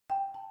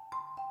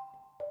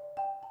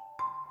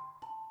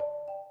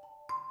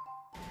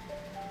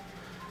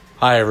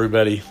Hi,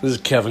 everybody. This is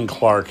Kevin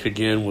Clark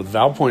again with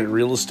Valpoint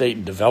Real Estate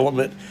and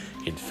Development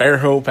in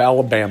Fairhope,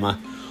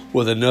 Alabama,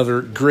 with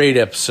another great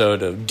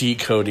episode of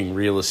Decoding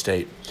Real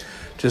Estate.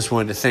 Just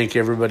wanted to thank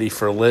everybody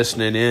for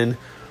listening in.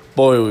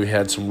 Boy, we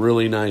had some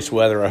really nice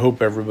weather. I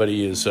hope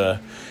everybody is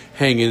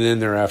hanging in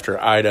there after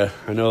Ida.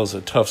 I know it was a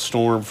tough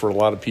storm for a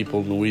lot of people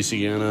in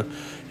Louisiana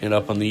and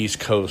up on the East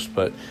Coast,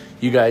 but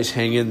you guys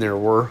hang in there.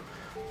 We're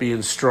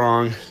being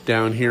strong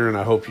down here, and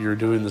I hope you're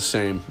doing the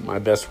same. My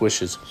best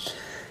wishes.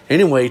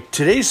 Anyway,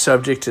 today's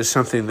subject is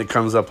something that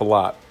comes up a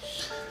lot.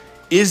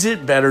 Is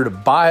it better to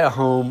buy a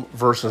home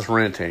versus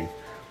renting?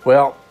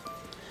 Well,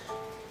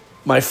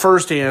 my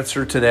first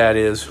answer to that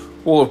is,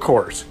 well, of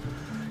course.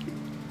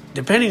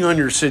 Depending on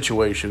your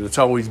situation, it's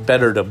always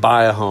better to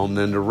buy a home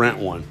than to rent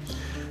one,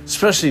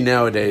 especially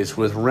nowadays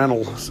with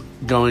rentals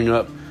going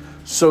up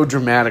so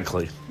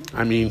dramatically.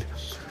 I mean,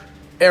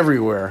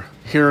 everywhere,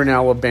 here in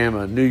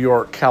Alabama, New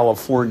York,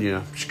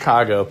 California,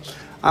 Chicago,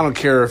 I don't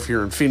care if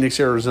you're in Phoenix,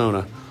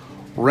 Arizona,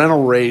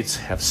 rental rates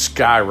have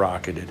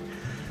skyrocketed.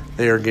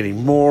 They are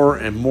getting more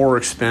and more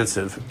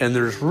expensive, and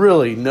there's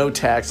really no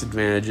tax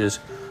advantages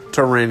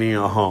to renting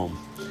a home.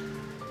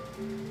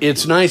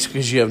 It's nice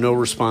because you have no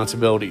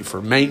responsibility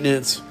for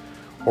maintenance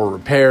or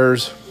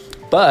repairs,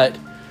 but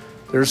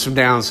there's some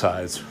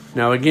downsides.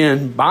 Now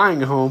again,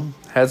 buying a home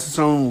has its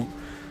own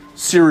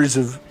series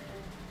of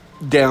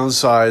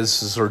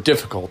downsides or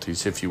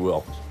difficulties, if you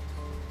will.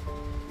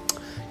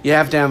 You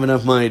have to have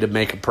enough money to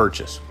make a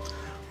purchase,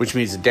 which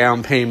means a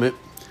down payment,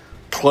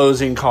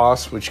 closing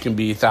costs, which can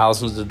be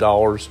thousands of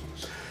dollars.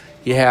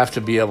 You have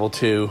to be able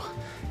to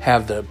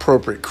have the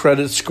appropriate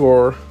credit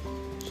score,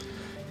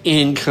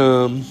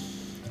 income,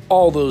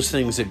 all those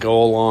things that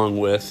go along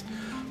with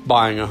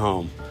buying a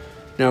home.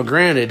 Now,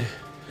 granted,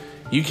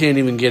 you can't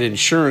even get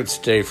insurance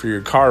today for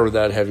your car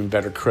without having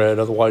better credit.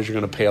 Otherwise, you're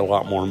going to pay a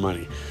lot more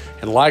money.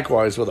 And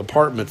likewise with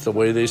apartments, the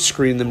way they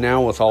screen them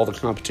now with all the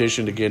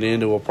competition to get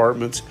into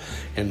apartments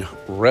and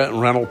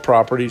rental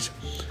properties,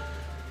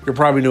 you're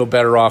probably no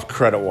better off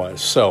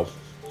credit-wise. So,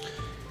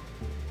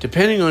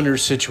 depending on your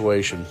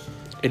situation,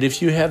 and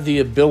if you have the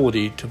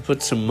ability to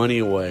put some money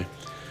away,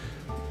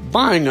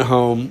 buying a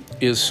home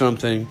is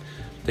something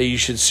that you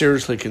should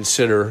seriously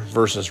consider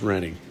versus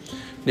renting.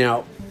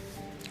 Now,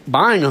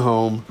 buying a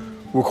home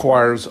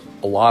requires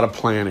a lot of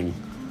planning,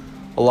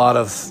 a lot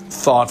of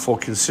thoughtful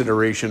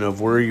consideration of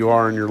where you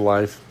are in your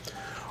life.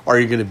 Are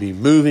you going to be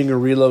moving or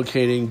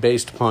relocating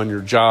based upon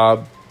your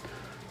job,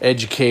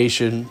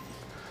 education,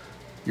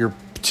 your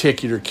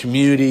particular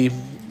community?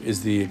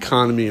 Is the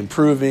economy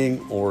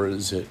improving, or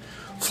is it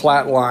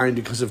flatlined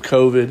because of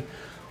COVID?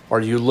 Are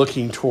you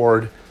looking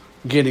toward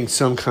getting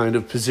some kind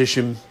of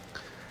position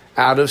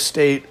out of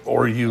state,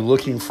 or are you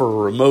looking for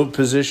a remote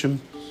position?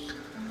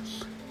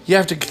 You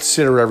have to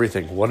consider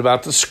everything. What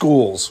about the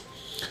schools?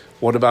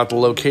 What about the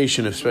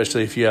location,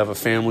 especially if you have a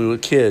family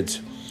with kids?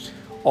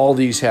 All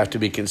these have to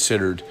be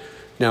considered.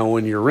 Now,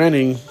 when you're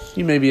renting,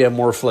 you maybe have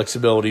more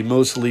flexibility.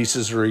 Most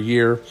leases are a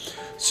year,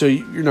 so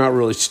you're not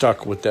really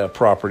stuck with that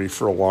property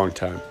for a long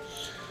time.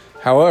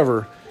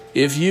 However,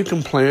 if you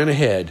can plan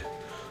ahead,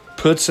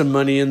 put some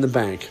money in the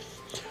bank,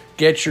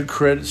 get your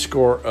credit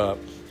score up,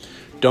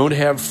 don't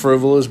have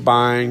frivolous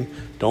buying,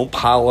 don't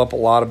pile up a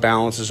lot of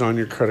balances on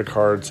your credit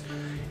cards,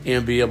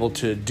 and be able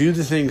to do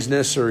the things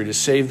necessary to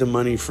save the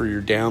money for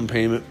your down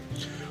payment,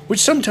 which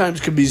sometimes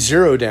could be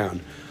zero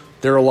down.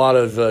 There are a lot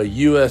of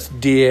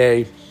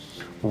USDA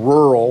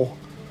rural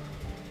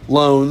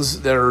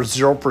loans that are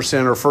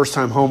 0% or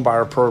first-time home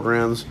buyer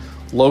programs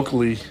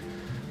locally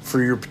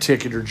for your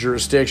particular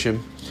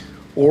jurisdiction,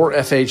 or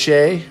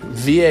FHA.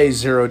 VA is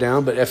zero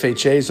down, but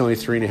FHA is only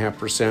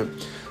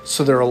 3.5%.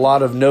 So there are a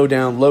lot of no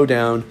down, low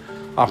down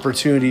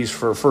opportunities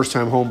for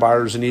first-time home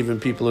buyers and even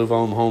people who've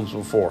owned homes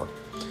before.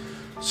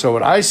 So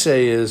what I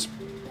say is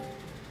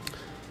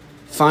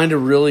find a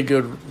really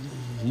good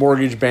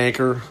mortgage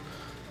banker,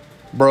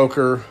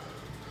 broker,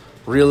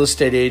 real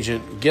estate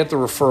agent, get the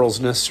referrals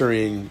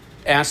necessary, and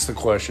ask the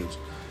questions.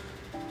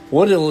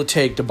 What will it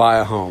take to buy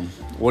a home?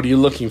 What are you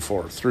looking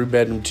for?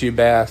 3-bedroom,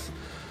 2-bath?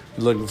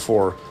 You're looking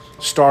for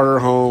starter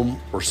home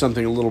or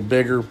something a little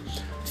bigger?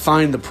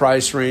 Find the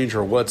price range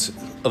or what's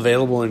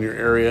available in your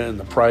area and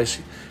the price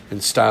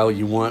and style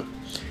you want.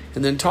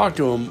 And then talk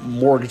to a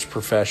mortgage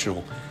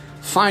professional.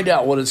 Find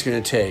out what it's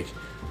going to take.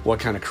 What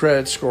kind of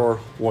credit score,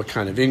 what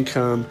kind of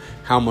income,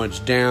 how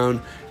much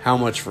down, how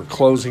much for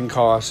closing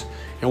costs,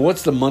 and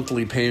what's the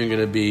monthly payment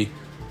going to be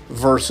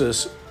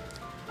versus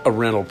a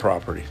rental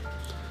property.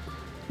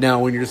 Now,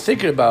 when you're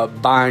thinking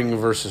about buying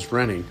versus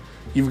renting,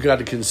 you've got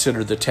to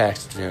consider the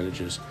tax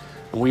advantages.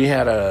 And we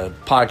had a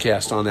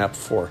podcast on that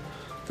before.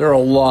 There are a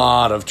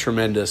lot of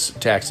tremendous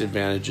tax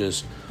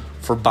advantages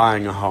for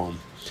buying a home.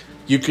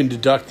 You can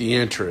deduct the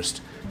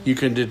interest. You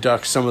can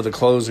deduct some of the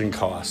closing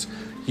costs.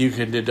 You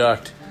can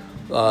deduct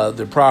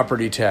the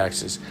property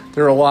taxes.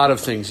 There are a lot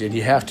of things, and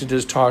you have to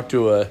just talk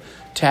to a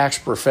tax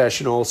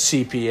professional,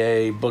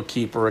 CPA,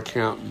 bookkeeper,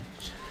 accountant,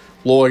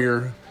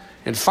 lawyer,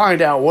 and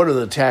find out what are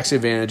the tax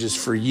advantages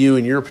for you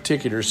in your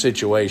particular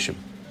situation.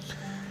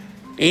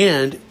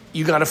 And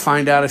you got to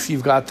find out if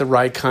you've got the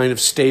right kind of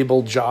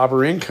stable job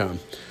or income.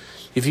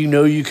 If you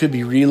know you could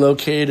be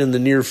relocated in the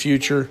near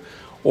future,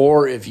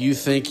 or if you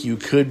think you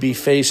could be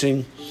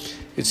facing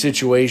a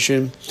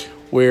situation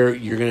where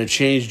you're going to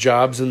change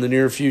jobs in the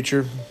near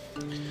future,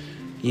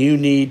 you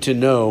need to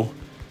know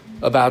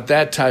about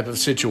that type of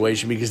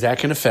situation, because that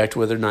can affect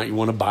whether or not you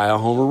want to buy a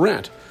home or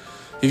rent.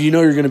 If you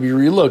know you're going to be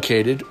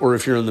relocated, or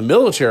if you're in the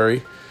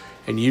military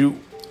and you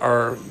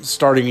are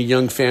starting a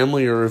young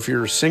family, or if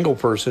you're a single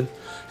person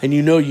and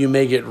you know you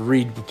may get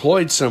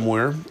redeployed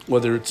somewhere,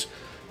 whether it's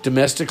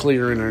domestically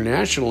or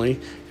internationally,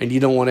 and you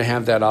don't want to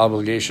have that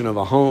obligation of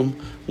a home,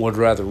 would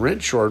rather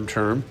rent short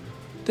term,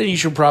 then you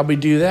should probably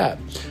do that.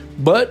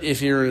 But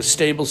if you're in a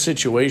stable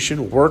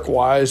situation,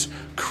 work-wise,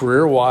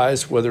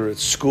 career-wise, whether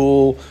it's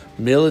school,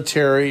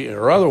 military,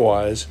 or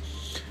otherwise,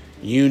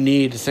 you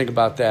need to think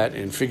about that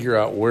and figure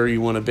out where you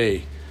want to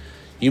be.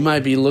 You might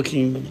be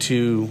looking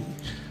to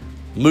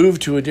move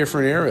to a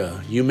different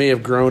area. You may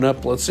have grown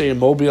up, let's say, in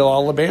Mobile,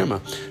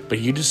 Alabama, but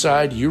you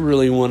decide you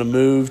really want to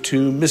move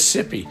to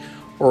Mississippi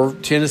or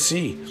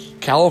Tennessee,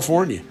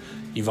 California.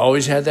 You've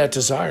always had that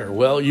desire.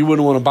 Well, you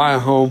wouldn't want to buy a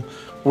home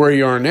where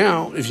you are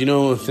now if you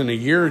know within a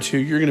year or two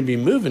you're going to be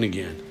moving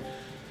again,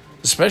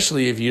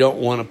 especially if you don't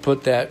want to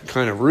put that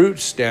kind of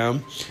roots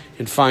down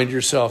and find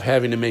yourself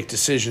having to make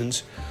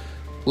decisions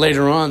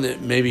later on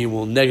that maybe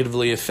will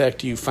negatively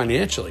affect you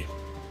financially.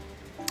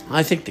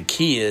 I think the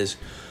key is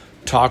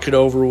talk it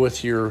over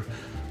with your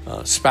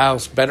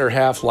spouse, better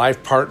half,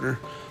 life partner.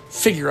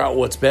 Figure out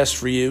what's best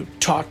for you.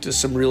 Talk to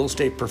some real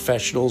estate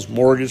professionals,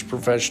 mortgage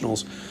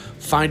professionals.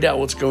 Find out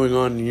what's going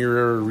on in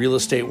your real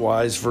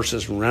estate-wise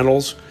versus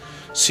rentals.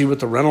 See what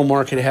the rental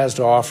market has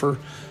to offer.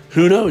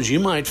 Who knows? You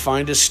might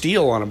find a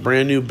steal on a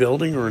brand new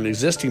building or an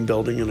existing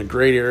building in a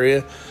great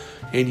area,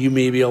 and you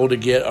may be able to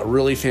get a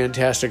really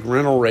fantastic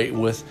rental rate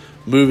with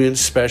move-in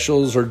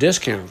specials or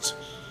discounts.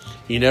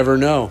 You never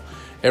know.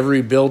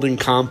 Every building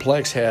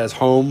complex has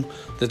home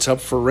that's up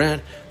for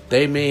rent.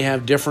 They may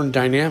have different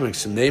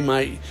dynamics, and they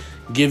might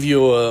give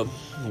you a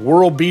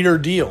world beater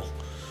deal.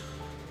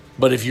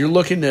 But if you're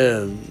looking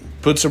to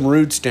put some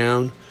roots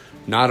down,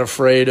 not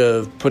afraid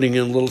of putting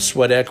in a little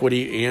sweat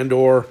equity and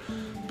or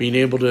being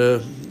able to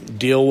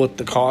deal with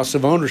the cost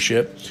of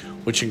ownership,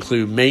 which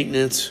include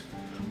maintenance,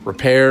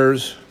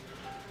 repairs,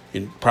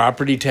 and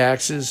property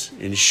taxes,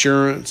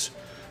 insurance.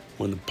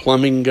 When the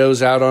plumbing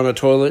goes out on a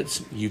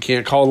toilet, you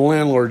can't call the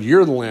landlord.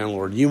 You're the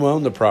landlord. You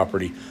own the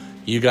property.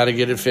 You got to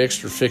get it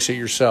fixed or fix it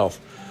yourself.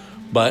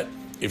 But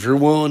if you're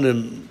willing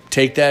to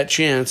take that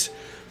chance,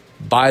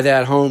 buy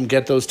that home,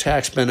 get those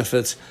tax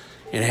benefits,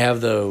 and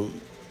have the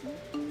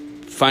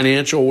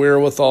financial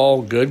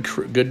wherewithal, good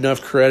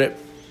enough credit,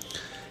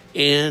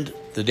 and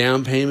the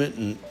down payment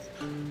and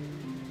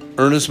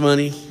earnest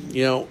money,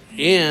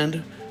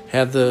 and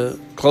have the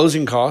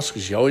closing costs,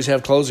 because you always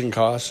have closing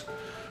costs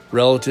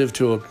relative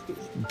to a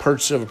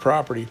purchase of a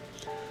property,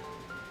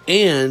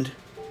 and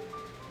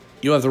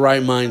you have the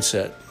right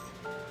mindset,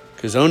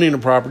 because owning a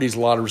property is a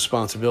lot of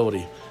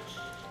responsibility.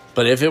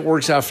 But if it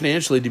works out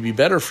financially to be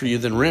better for you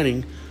than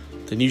renting,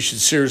 then you should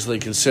seriously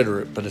consider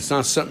it. But it's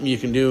not something you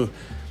can do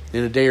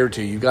in a day or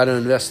two. You've got to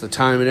invest the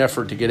time and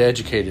effort to get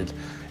educated.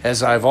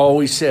 As I've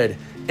always said,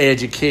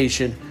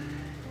 education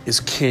is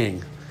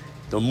king.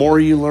 The more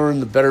you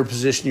learn, the better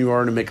position you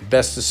are to make the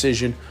best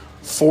decision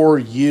for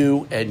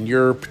you and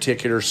your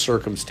particular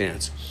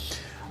circumstance.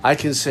 I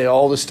can say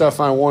all the stuff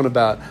I want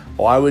about,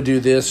 I would do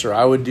this or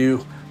I would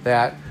do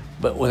that,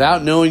 but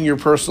without knowing your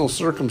personal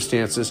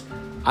circumstances,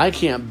 I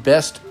can't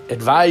best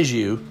advise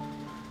you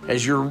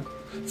as your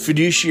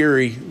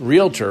fiduciary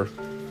realtor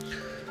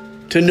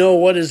to know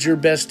what is your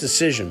best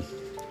decision.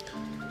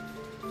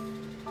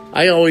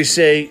 I always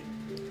say,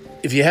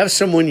 if you have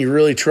someone you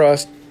really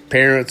trust,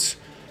 parents,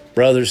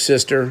 brother,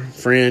 sister,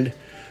 friend,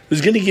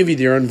 who's going to give you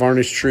the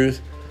unvarnished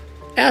truth,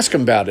 ask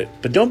them about it.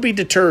 But don't be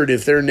deterred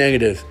if they're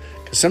negative,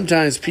 because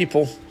sometimes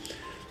people,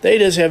 they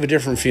just have a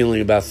different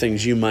feeling about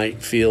things you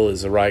might feel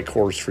is the right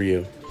course for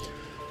you.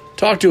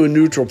 Talk to a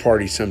neutral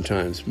party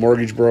sometimes,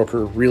 mortgage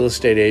broker, real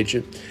estate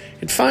agent,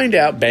 and find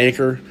out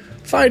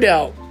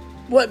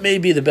what may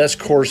be the best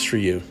course for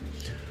you.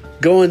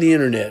 Go on the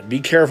internet. Be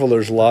careful.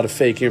 There's a lot of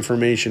fake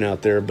information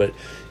out there, but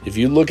if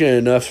you look at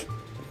enough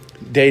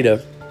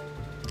data,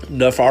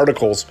 enough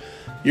articles,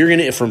 you're going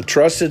to, from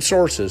trusted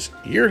sources,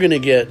 you're going to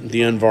get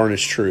the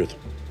unvarnished truth.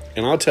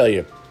 And I'll tell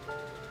you,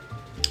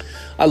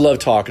 I love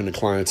talking to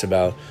clients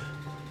about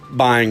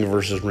buying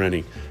versus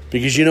renting,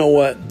 because you know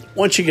what?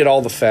 Once you get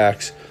all the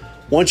facts,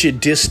 once you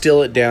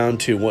distill it down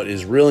to what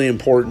is really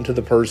important to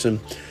the person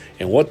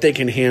and what they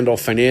can handle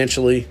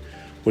financially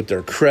with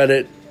their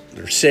credit,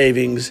 their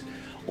savings,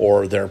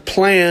 or their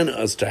plan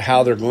as to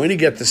how they're going to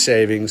get the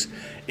savings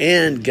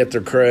and get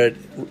their credit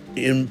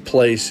in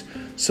place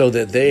so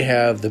that they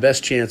have the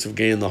best chance of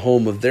getting the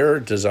home of their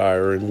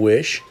desire and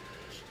wish,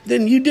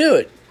 then you do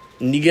it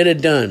and you get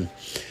it done.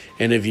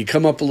 And if you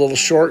come up a little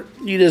short,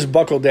 you just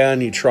buckle down,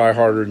 you try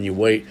harder, and you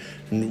wait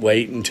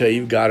until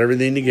you've got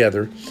everything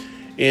together.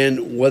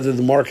 And whether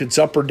the market's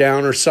up or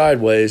down or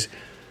sideways,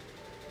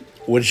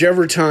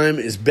 whichever time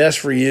is best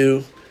for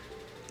you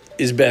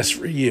is best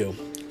for you.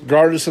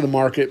 Regardless of the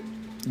market,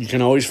 you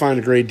can always find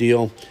a great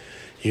deal.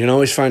 You can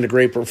always find a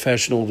great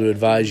professional to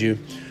advise you.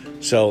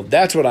 So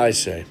that's what I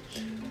say.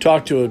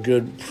 Talk to a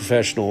good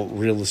professional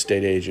real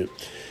estate agent.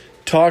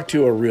 Talk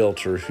to a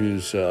realtor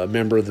who's a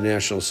member of the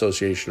National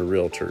Association of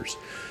Realtors.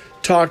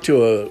 Talk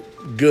to a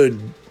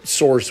good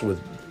source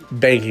with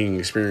banking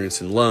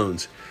experience and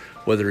loans,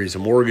 whether he's a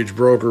mortgage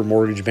broker,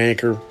 mortgage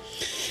banker.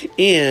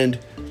 And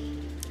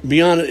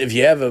beyond, if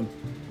you have a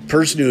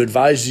person who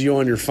advises you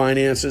on your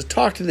finances,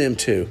 talk to them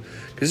too,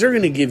 because they're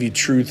going to give you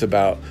truth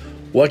about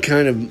what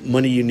kind of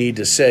money you need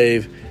to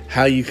save,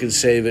 how you can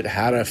save it,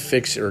 how to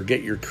fix it or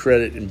get your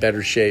credit in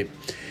better shape.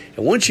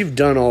 And once you've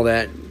done all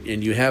that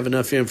and you have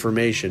enough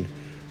information,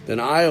 then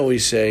I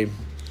always say,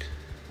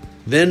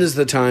 then is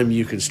the time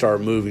you can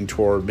start moving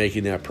toward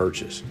making that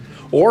purchase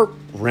or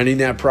renting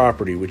that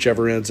property,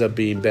 whichever ends up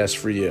being best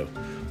for you.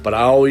 But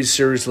I always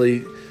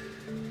seriously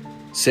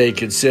say,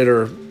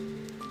 consider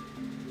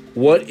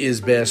what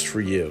is best for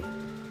you.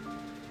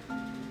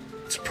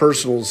 It's a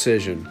personal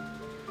decision.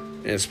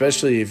 And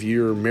especially if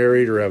you're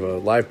married or have a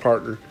life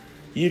partner,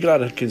 you got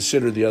to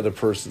consider the other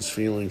person's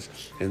feelings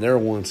and their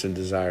wants and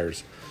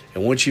desires.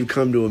 And once you've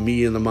come to a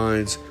meeting of the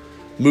minds,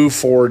 move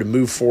forward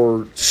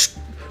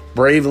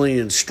bravely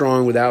and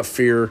strong without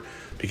fear,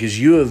 because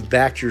you have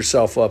backed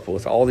yourself up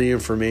with all the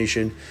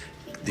information,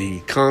 the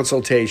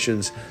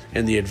consultations,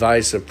 and the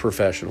advice of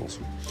professionals.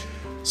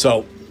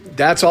 So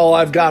that's all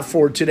I've got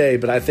for today,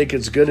 but I think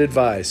it's good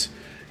advice.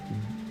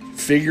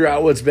 Figure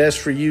out what's best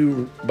for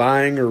you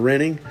buying or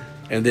renting,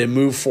 and then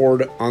move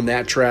forward on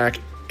that track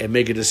and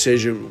make a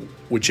decision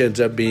which ends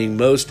up being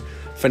most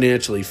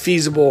financially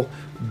feasible,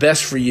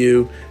 best for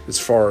you as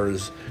far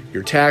as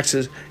your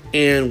taxes,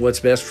 and what's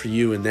best for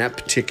you in that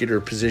particular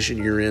position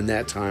you're in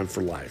that time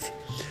for life.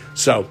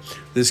 So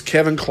this is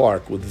Kevin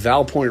Clark with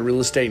Val Point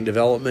Real Estate and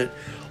Development,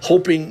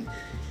 hoping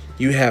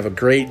you have a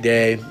great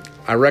day.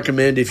 I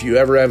recommend, if you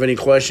ever have any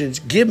questions,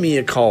 give me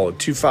a call at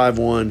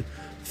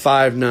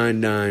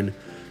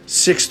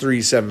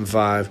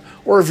 251-599-6375.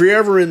 Or if you're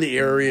ever in the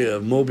area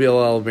of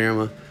Mobile,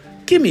 Alabama,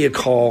 give me a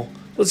call.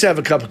 Let's have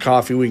a cup of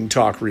coffee. We can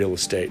talk real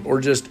estate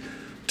or just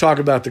talk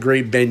about the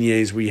great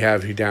beignets we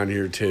have down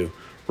here too.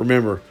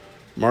 Remember,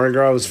 Mardi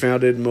Gras was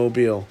founded in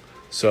Mobile,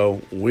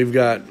 so we've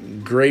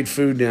got great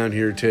food down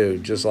here too,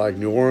 just like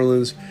New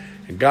Orleans.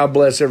 And God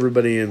bless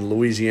everybody in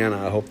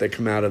Louisiana. I hope they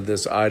come out of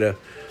this Ida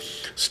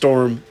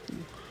storm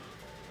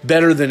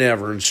better than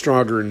ever and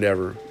stronger than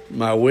ever.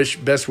 My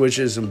best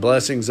wishes and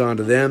blessings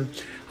onto them.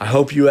 I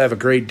hope you have a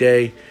great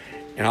day,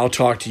 and I'll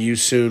talk to you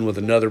soon with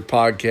another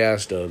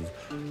podcast of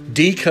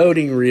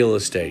Decoding Real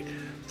Estate.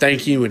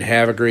 Thank you and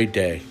have a great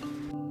day.